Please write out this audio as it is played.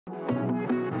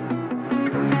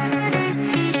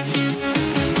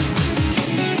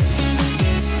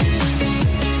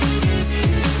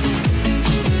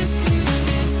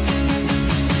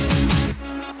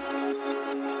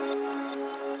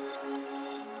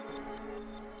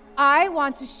I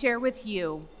want to share with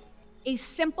you a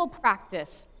simple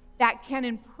practice that can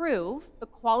improve the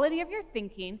quality of your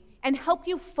thinking and help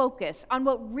you focus on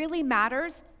what really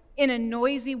matters in a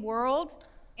noisy world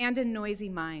and a noisy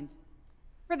mind.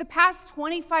 For the past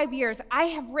 25 years, I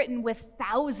have written with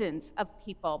thousands of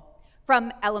people,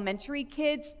 from elementary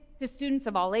kids to students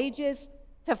of all ages,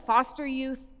 to foster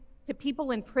youth, to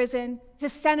people in prison, to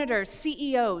senators,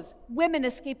 CEOs, women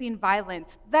escaping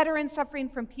violence, veterans suffering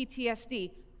from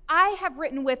PTSD. I have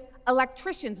written with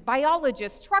electricians,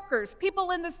 biologists, truckers,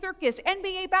 people in the circus,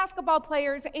 NBA basketball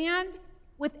players, and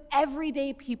with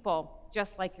everyday people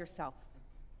just like yourself.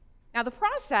 Now the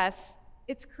process,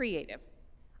 it's creative.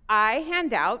 I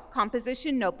hand out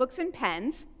composition notebooks and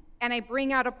pens, and I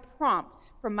bring out a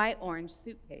prompt from my orange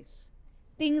suitcase.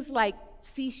 Things like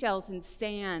seashells and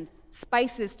sand,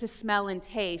 spices to smell and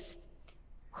taste,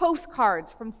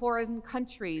 postcards from foreign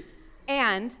countries,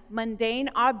 and mundane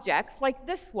objects like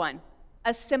this one,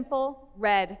 a simple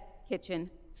red kitchen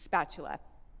spatula.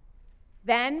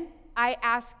 Then I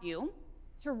ask you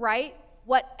to write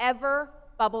whatever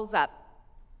bubbles up.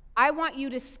 I want you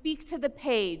to speak to the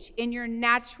page in your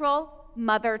natural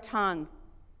mother tongue.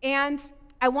 And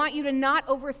I want you to not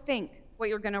overthink what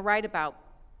you're going to write about.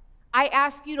 I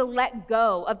ask you to let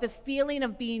go of the feeling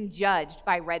of being judged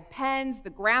by red pens,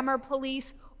 the grammar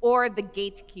police, or the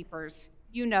gatekeepers.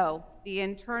 You know, the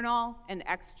internal and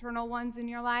external ones in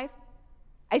your life.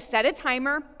 I set a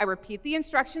timer. I repeat the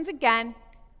instructions again.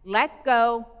 Let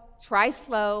go, try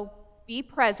slow, be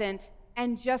present,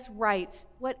 and just write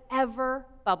whatever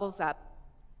bubbles up.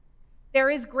 There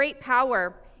is great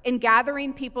power in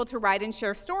gathering people to write and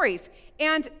share stories.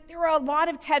 And there are a lot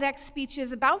of TEDx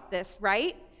speeches about this,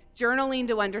 right? Journaling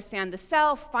to understand the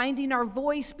self, finding our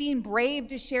voice, being brave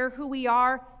to share who we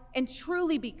are, and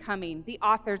truly becoming the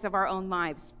authors of our own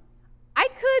lives. I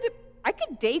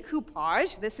could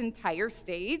decoupage this entire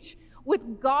stage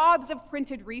with gobs of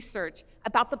printed research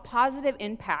about the positive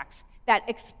impacts that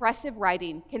expressive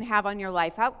writing can have on your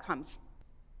life outcomes.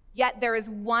 Yet there is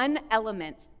one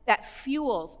element that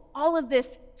fuels all of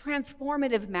this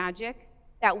transformative magic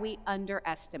that we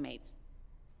underestimate.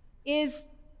 Is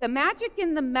the magic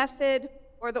in the method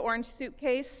or the orange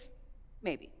suitcase?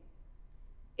 Maybe.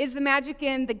 Is the magic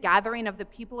in the gathering of the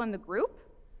people in the group?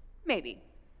 Maybe.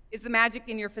 Is the magic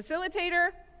in your facilitator?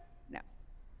 No.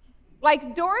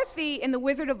 Like Dorothy in The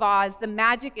Wizard of Oz, the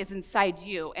magic is inside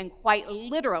you and quite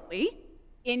literally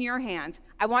in your hands.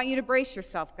 I want you to brace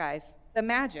yourself, guys. The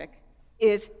magic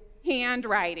is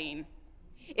handwriting.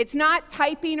 It's not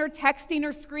typing or texting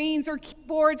or screens or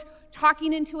keyboards,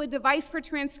 talking into a device for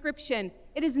transcription.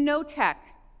 It is no tech.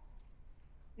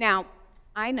 Now,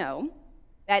 I know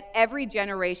that every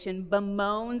generation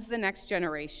bemoans the next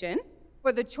generation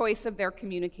for the choice of their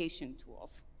communication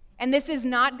tools. And this is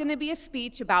not going to be a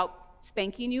speech about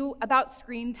spanking you about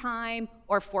screen time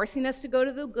or forcing us to go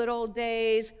to the good old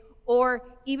days or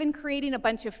even creating a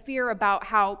bunch of fear about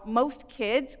how most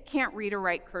kids can't read or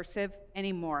write cursive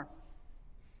anymore.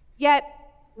 Yet,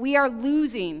 we are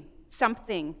losing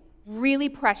something really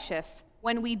precious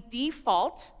when we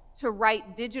default to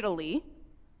write digitally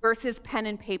versus pen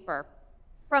and paper,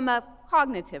 from a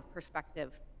cognitive perspective,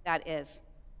 that is.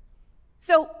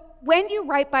 So when you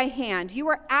write by hand, you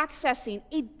are accessing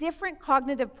a different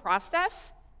cognitive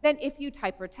process than if you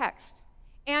type or text.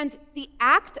 And the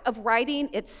act of writing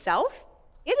itself,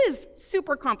 it is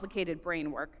super complicated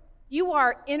brain work. You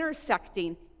are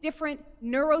intersecting different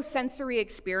neurosensory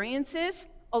experiences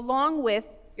along with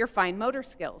your fine motor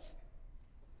skills.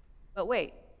 But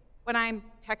wait, when I'm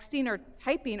texting or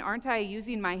typing, aren't I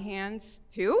using my hands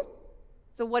too?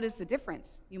 So what is the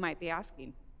difference, you might be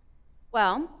asking?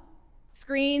 Well,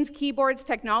 screens, keyboards,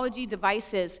 technology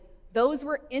devices, those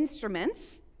were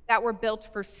instruments that were built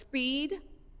for speed,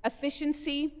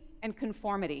 efficiency, and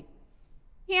conformity.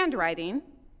 Handwriting,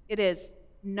 it is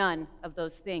none of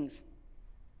those things.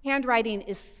 Handwriting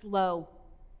is slow.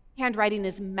 Handwriting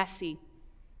is messy.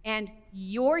 And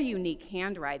your unique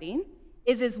handwriting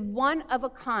is as one of a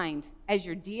kind as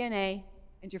your DNA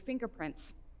and your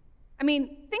fingerprints. I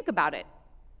mean, think about it.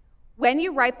 When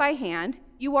you write by hand,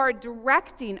 you are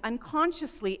directing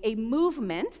unconsciously a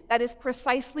movement that is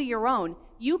precisely your own.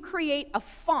 You create a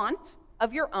font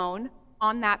of your own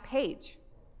on that page.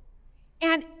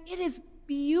 And it is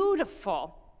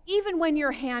beautiful, even when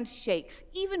your hand shakes,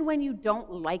 even when you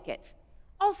don't like it.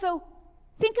 Also,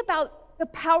 think about the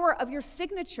power of your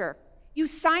signature. You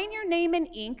sign your name in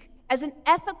ink as an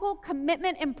ethical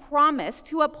commitment and promise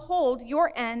to uphold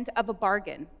your end of a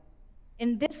bargain.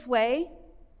 In this way,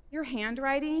 your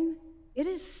handwriting, it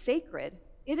is sacred.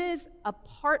 It is a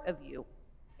part of you.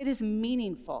 It is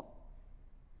meaningful.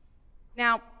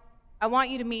 Now, I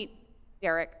want you to meet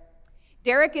Derek.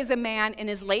 Derek is a man in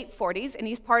his late 40s, and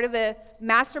he's part of a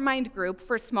mastermind group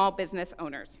for small business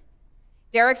owners.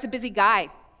 Derek's a busy guy,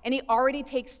 and he already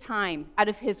takes time out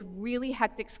of his really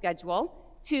hectic schedule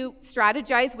to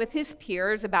strategize with his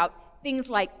peers about things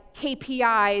like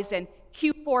KPIs and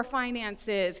Q4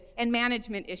 finances and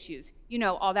management issues. You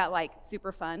know, all that like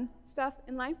super fun stuff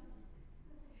in life.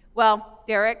 Well,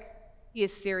 Derek, he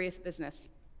is serious business.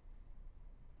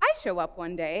 I show up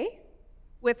one day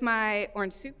with my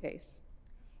orange suitcase,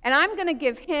 and I'm going to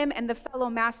give him and the fellow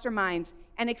masterminds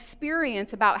an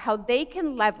experience about how they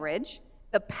can leverage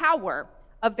the power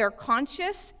of their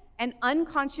conscious and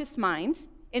unconscious mind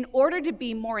in order to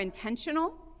be more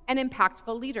intentional and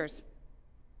impactful leaders.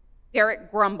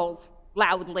 Derek grumbles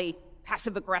loudly,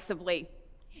 passive-aggressively.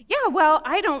 Yeah, well,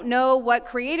 I don't know what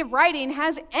creative writing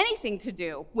has anything to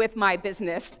do with my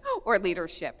business or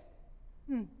leadership.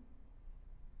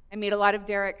 I meet a lot of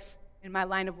Dereks in my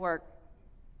line of work,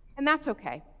 and that's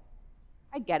okay.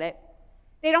 I get it.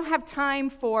 They don't have time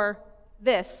for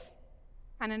this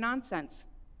kind of nonsense.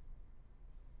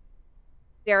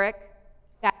 Derek,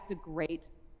 that's a great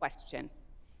question.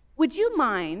 Would you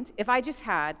mind if I just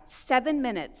had 7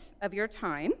 minutes of your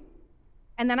time,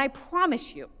 and then I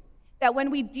promise you that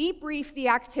when we debrief the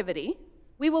activity,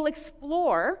 we will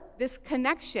explore this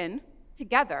connection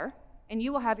together, and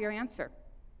you will have your answer.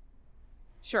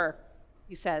 Sure,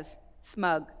 he says,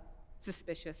 smug,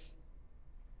 suspicious.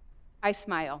 I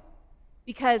smile,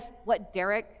 because what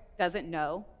Derek doesn't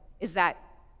know is that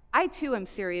I too am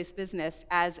serious business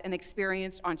as an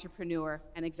experienced entrepreneur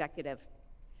and executive.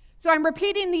 So I'm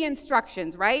repeating the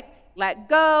instructions, right? Let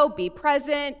go, be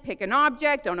present, pick an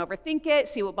object, don't overthink it,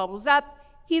 see what bubbles up.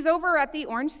 He's over at the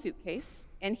orange suitcase,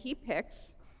 and he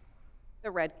picks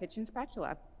the red kitchen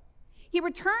spatula. He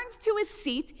returns to his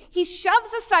seat, he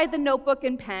shoves aside the notebook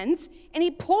and pens, and he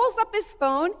pulls up his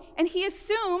phone, and he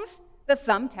assumes the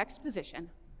thumb text position.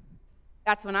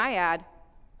 That's when I add,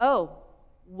 oh,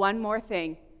 one more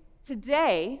thing.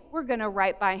 Today, we're going to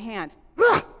write by hand.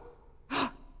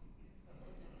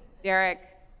 Derek,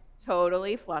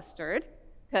 totally flustered,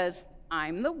 because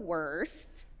I'm the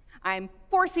worst. I'm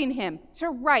forcing him to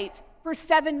write for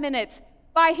 7 minutes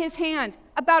by his hand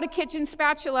about a kitchen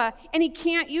spatula, and he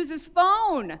can't use his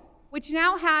phone, which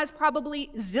now has probably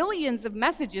zillions of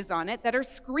messages on it that are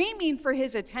screaming for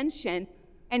his attention,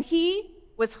 and he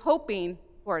was hoping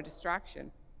for a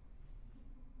distraction.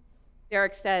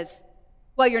 Derek says,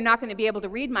 well, you're not going to be able to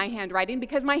read my handwriting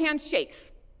because my hand shakes.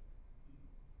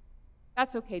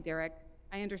 That's okay, Derek.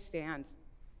 I understand.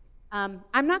 I'm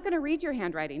not going to read your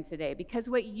handwriting today because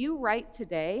what you write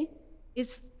today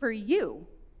is for you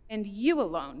and you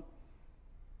alone.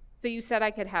 So you said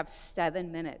I could have 7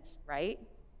 minutes, right?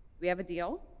 We have a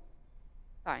deal?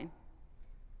 Fine.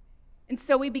 And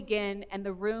so we begin, and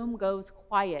the room goes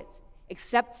quiet,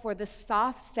 except for the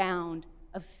soft sound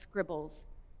of scribbles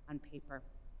on paper.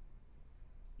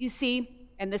 You see,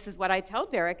 and this is what I tell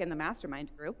Derek in the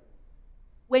mastermind group,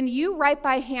 when you write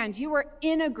by hand, you are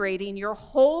integrating your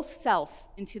whole self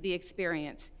into the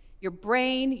experience, your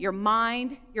brain, your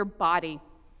mind, your body.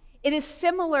 It is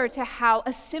similar to how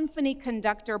a symphony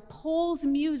conductor pulls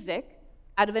music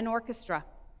out of an orchestra.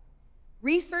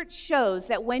 Research shows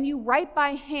that when you write by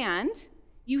hand,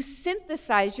 you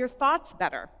synthesize your thoughts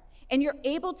better, and you're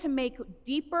able to make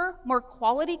deeper, more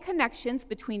quality connections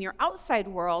between your outside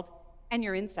world and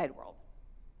your inside world.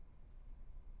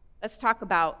 Let's talk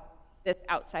about this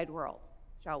outside world,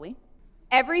 shall we?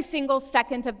 Every single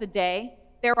second of the day,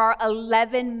 there are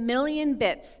 11 million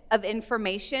bits of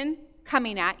information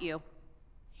coming at you.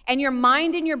 And your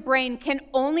mind and your brain can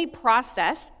only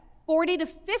process 40 to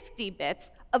 50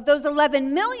 bits of those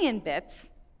 11 million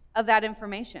bits of that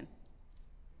information.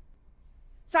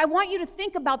 So I want you to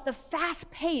think about the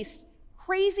fast-paced,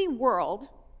 crazy world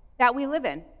that we live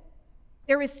in.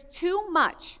 There is too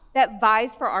much that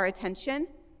vies for our attention,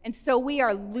 and so we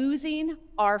are losing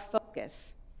our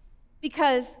focus.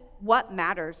 Because what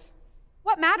matters?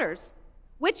 What matters?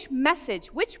 Which message,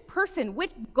 which person,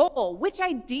 which goal, which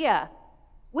idea,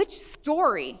 which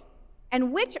story,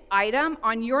 and which item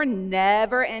on your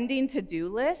never-ending to-do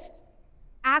list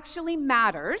actually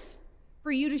matters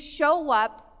for you to show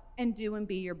up and do and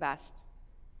be your best?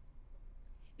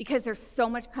 Because there's so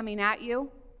much coming at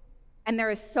you, and there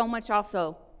is so much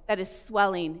also that is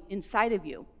swelling inside of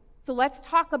you. So let's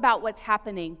talk about what's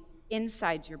happening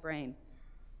inside your brain.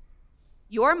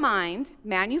 Your mind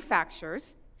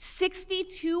manufactures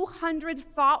 6,200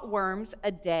 thought worms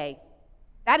a day.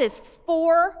 That is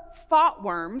 4 thought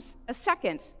worms a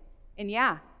second. And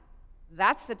yeah,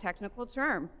 that's the technical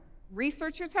term.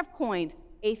 Researchers have coined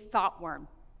a thought worm.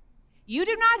 You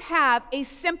do not have a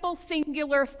simple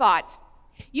singular thought.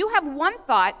 You have one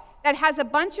thought that has a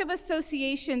bunch of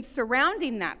associations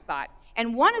surrounding that thought.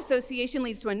 And one association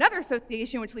leads to another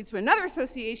association, which leads to another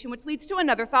association, which leads to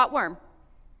another thought worm.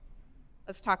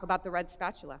 Let's talk about the red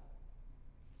spatula.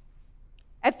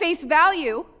 At face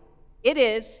value, it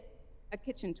is a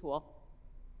kitchen tool.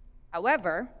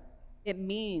 However, it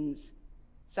means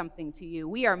something to you.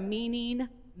 We are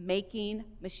meaning-making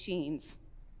machines.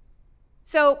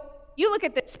 So you look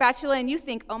at the spatula and you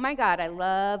think, oh my God, I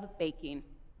love baking.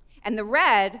 And the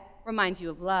red reminds you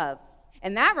of love.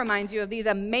 And that reminds you of these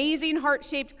amazing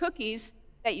heart-shaped cookies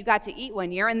that you got to eat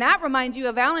one year. And that reminds you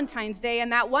of Valentine's Day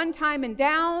and that one time, and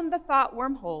down the thought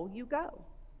wormhole you go.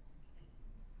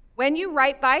 When you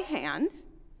write by hand,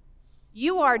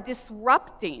 you are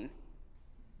disrupting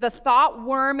the thought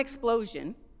worm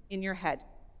explosion in your head.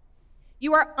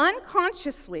 You are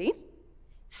unconsciously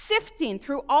sifting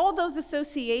through all those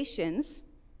associations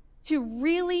to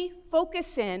really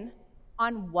focus in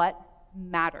on what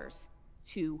matters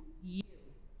to you.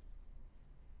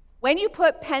 When you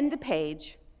put pen to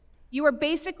page, you are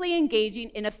basically engaging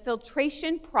in a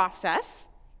filtration process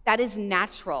that is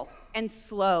natural and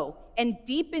slow and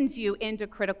deepens you into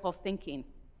critical thinking.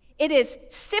 It is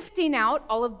sifting out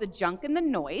all of the junk and the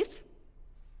noise,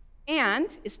 and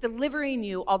it's delivering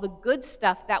you all the good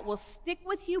stuff that will stick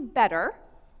with you better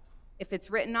if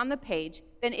it's written on the page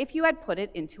than if you had put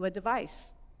it into a device.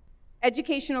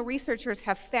 Educational researchers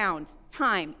have found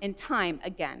time and time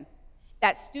again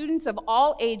that students of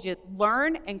all ages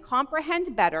learn and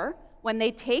comprehend better when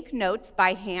they take notes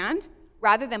by hand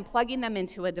rather than plugging them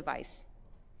into a device.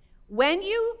 When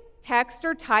you text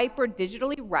or type or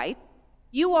digitally write,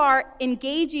 you are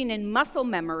engaging in muscle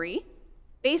memory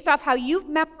based off how you've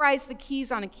memorized the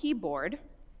keys on a keyboard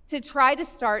to try to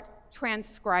start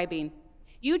transcribing.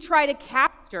 You try to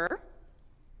capture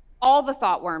all the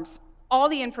thought worms, all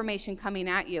the information coming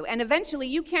at you, and eventually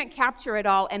you can't capture it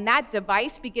all, and that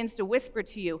device begins to whisper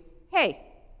to you, hey,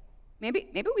 maybe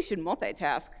we should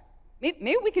multitask.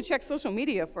 Maybe we could check social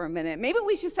media for a minute. Maybe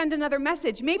we should send another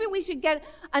message. Maybe we should get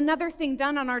another thing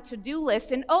done on our to-do list,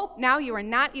 and oh, now you are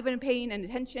not even paying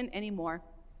attention anymore.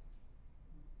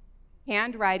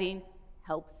 Handwriting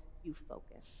helps you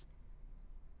focus.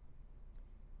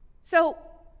 So,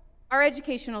 our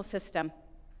educational system,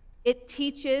 it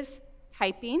teaches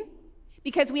typing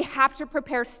because we have to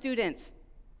prepare students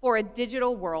for a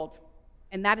digital world,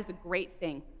 and that is a great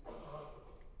thing.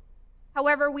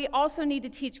 However, we also need to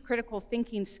teach critical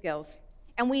thinking skills,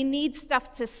 and we need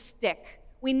stuff to stick.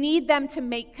 We need them to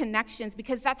make connections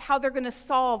because that's how they're going to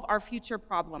solve our future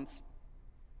problems.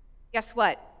 Guess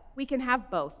what? We can have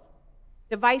both.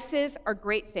 Devices are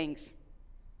great things,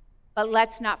 but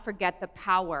let's not forget the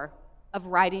power of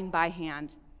writing by hand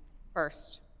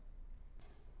first.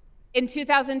 In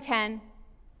 2010,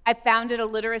 I founded a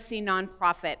literacy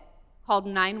nonprofit called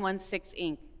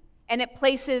 916 Inc., and it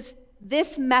places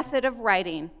this method of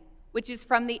writing, which is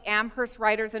from the Amherst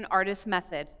Writers and Artists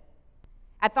method,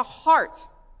 at the heart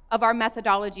of our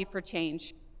methodology for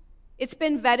change. It's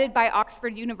been vetted by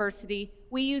Oxford University.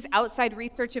 We use outside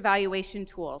research evaluation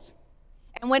tools.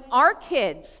 And when our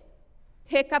kids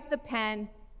pick up the pen,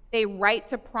 they write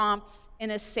to prompts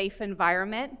in a safe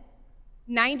environment,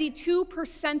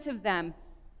 92% of them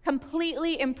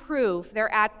completely improve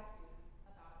their attitude.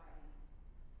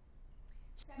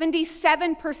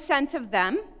 77% of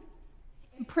them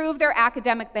improve their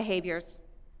academic behaviors.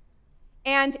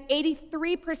 And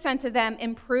 83% of them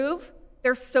improve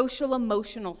their social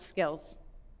emotional skills.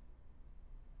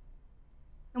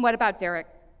 And what about Derek?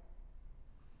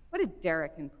 What did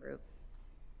Derek improve?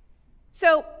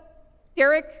 So,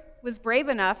 Derek was brave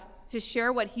enough to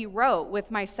share what he wrote with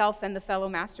myself and the fellow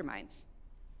masterminds.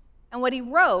 And what he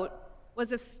wrote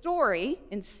was a story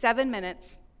in 7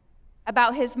 minutes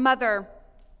about his mother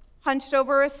hunched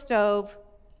over a stove,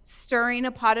 stirring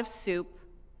a pot of soup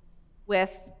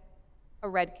with a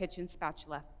red kitchen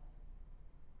spatula.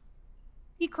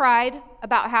 He cried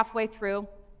about halfway through.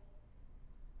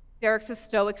 Derek's a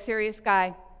stoic, serious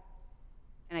guy,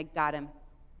 and I got him.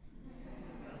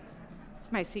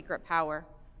 It's my secret power.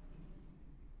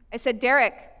 I said,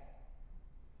 Derek,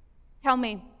 tell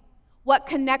me, what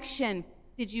connection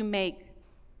did you make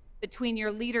between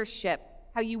your leadership,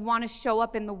 how you want to show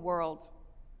up in the world,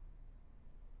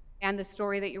 and the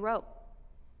story that you wrote?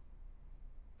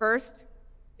 First,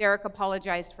 Derek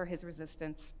apologized for his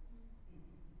resistance.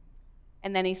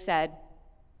 And then he said,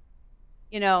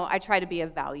 you know, I try to be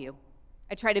of value.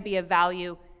 I try to be of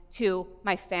value to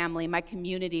my family, my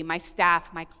community, my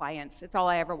staff, my clients. It's all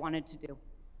I ever wanted to do.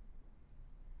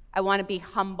 I want to be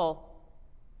humble.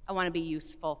 I want to be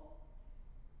useful.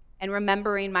 And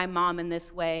remembering my mom in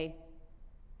this way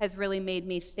has really made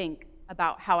me think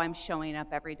about how I'm showing up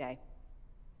every day.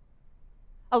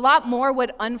 A lot more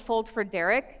would unfold for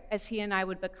Derek as he and I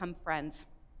would become friends.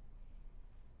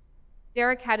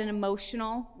 Derek had an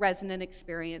emotional, resonant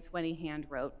experience when he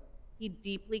handwrote. He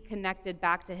deeply connected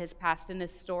back to his past in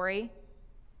his story.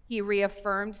 He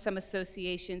reaffirmed some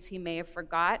associations he may have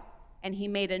forgot, and he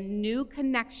made a new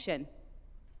connection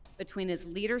between his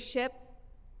leadership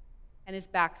and his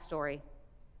backstory.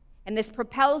 And this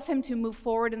propels him to move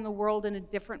forward in the world in a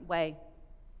different way.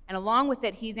 And along with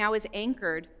it, he now is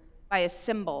anchored by a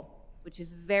symbol, which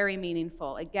is very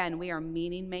meaningful. Again, we are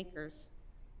meaning makers.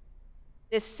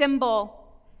 This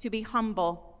symbol, to be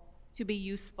humble, to be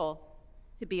useful,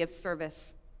 to be of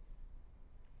service.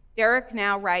 Derek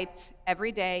now writes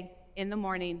every day in the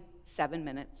morning, 7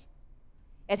 minutes.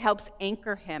 It helps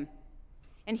anchor him.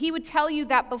 And he would tell you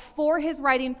that before his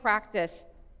writing practice,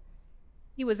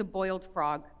 he was a boiled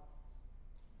frog.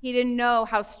 He didn't know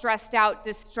how stressed out,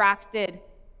 distracted,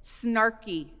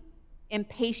 snarky,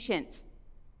 impatient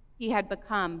he had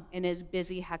become in his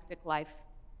busy, hectic life.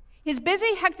 His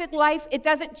busy, hectic life, it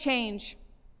doesn't change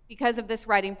because of this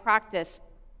writing practice,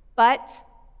 but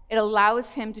it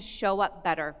allows him to show up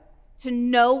better, to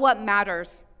know what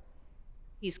matters.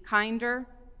 He's kinder,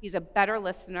 he's a better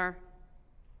listener,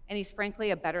 and he's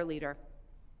frankly a better leader.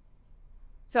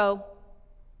 So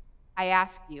I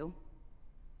ask you,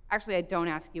 actually I don't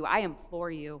ask you, I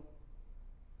implore you,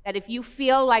 that if you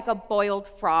feel like a boiled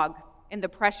frog in the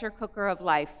pressure cooker of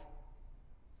life,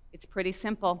 it's pretty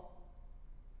simple.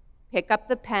 Pick up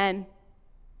the pen,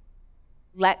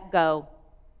 let go,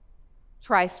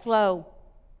 try slow,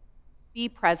 be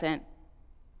present,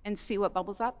 and see what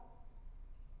bubbles up.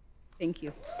 Thank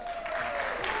you.